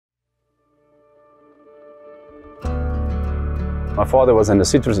My father was in the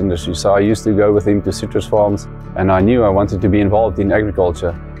citrus industry, so I used to go with him to citrus farms, and I knew I wanted to be involved in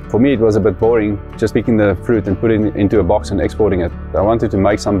agriculture. For me, it was a bit boring, just picking the fruit and putting it into a box and exporting it. I wanted to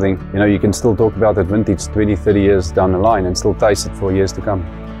make something, you know, you can still talk about that vintage 20, 30 years down the line and still taste it for years to come.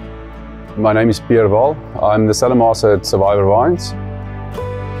 My name is Pierre Wahl. I'm the cellarmaster at Survivor Wines.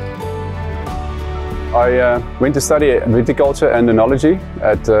 I went to study viticulture and enology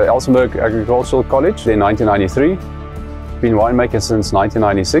at Elgin Agricultural College in 1993. Been winemaker since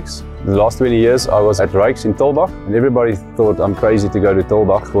 1996. The last 20 years I was at Rijk in Tulbagh, and everybody thought I'm crazy to go to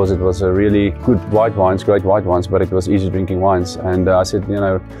Tulbagh because it was a really good white wines, great white wines, but it was easy drinking wines. And I said, you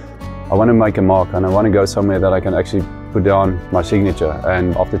know, I want to make a mark and I want to go somewhere that I can actually put down my signature.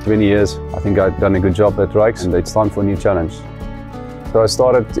 And after 20 years, I think I've done a good job at Rijk, and it's time for a new challenge. So I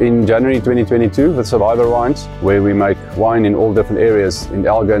started in January 2022 with Survivor Wines, where we make wine in all different areas in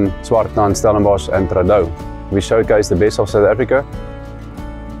Elgin, Swartland, Stellenbosch and Tradouw. We showcase the best of South Africa.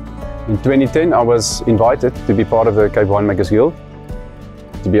 In 2010 I was invited to be part of the Cape Winemakers Guild,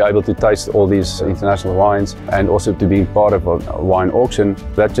 to be able to taste all these international wines and also to be part of a wine auction.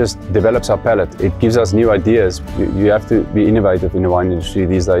 That just develops our palate. It gives us new ideas. You have to be innovative in the wine industry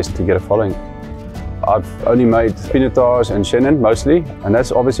these days to get a following. I've only made Pinotage and Chenin mostly, and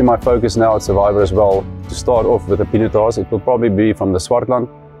that's obviously my focus now at Survivor as well. To start off with the Pinotage, it will probably be from the Swartland,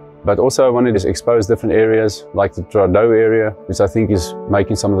 but also I wanted to expose different areas like the Tradouw area, which I think is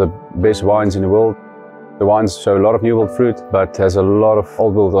making some of the best wines in the world. The wines show a lot of New World fruit, but has a lot of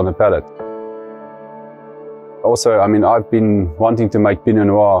Old World on the palate. Also, I mean, I've been wanting to make Pinot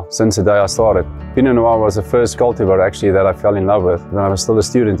Noir since the day I started. Pinot Noir was the first cultivar actually that I fell in love with when I was still a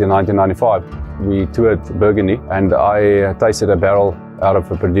student in 1995. We toured Burgundy and I tasted a barrel out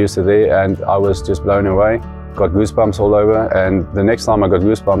of a producer there and I was just blown away. Got goosebumps all over, and the next time I got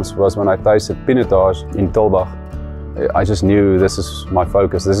goosebumps was when I tasted Pinotage in Tulbagh. I just knew this is my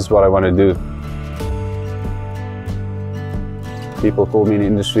focus, this is what I want to do. People call me in the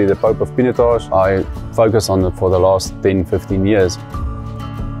industry the Pope of Pinotage. I focus on it for the last 10, 15 years.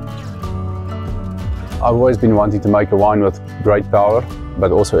 I've always been wanting to make a wine with great power,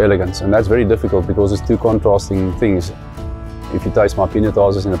 but also elegance, and that's very difficult because it's two contrasting things. If you taste my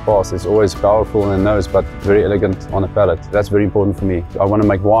Pinotages in the past, it's always powerful in the nose, but very elegant on the palate. That's very important for me. I want to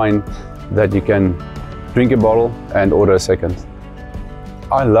make wine that you can drink a bottle and order a second.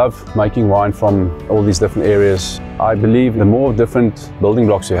 I love making wine from all these different areas. I believe the more different building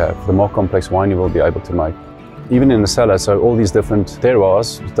blocks you have, the more complex wine you will be able to make. Even in the cellar, so all these different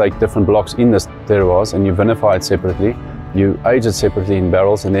terroirs, you take different blocks in the terroirs and you vinify it separately. You age it separately in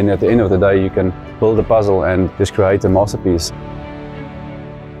barrels, and then at the end of the day you can build a puzzle and just create a masterpiece.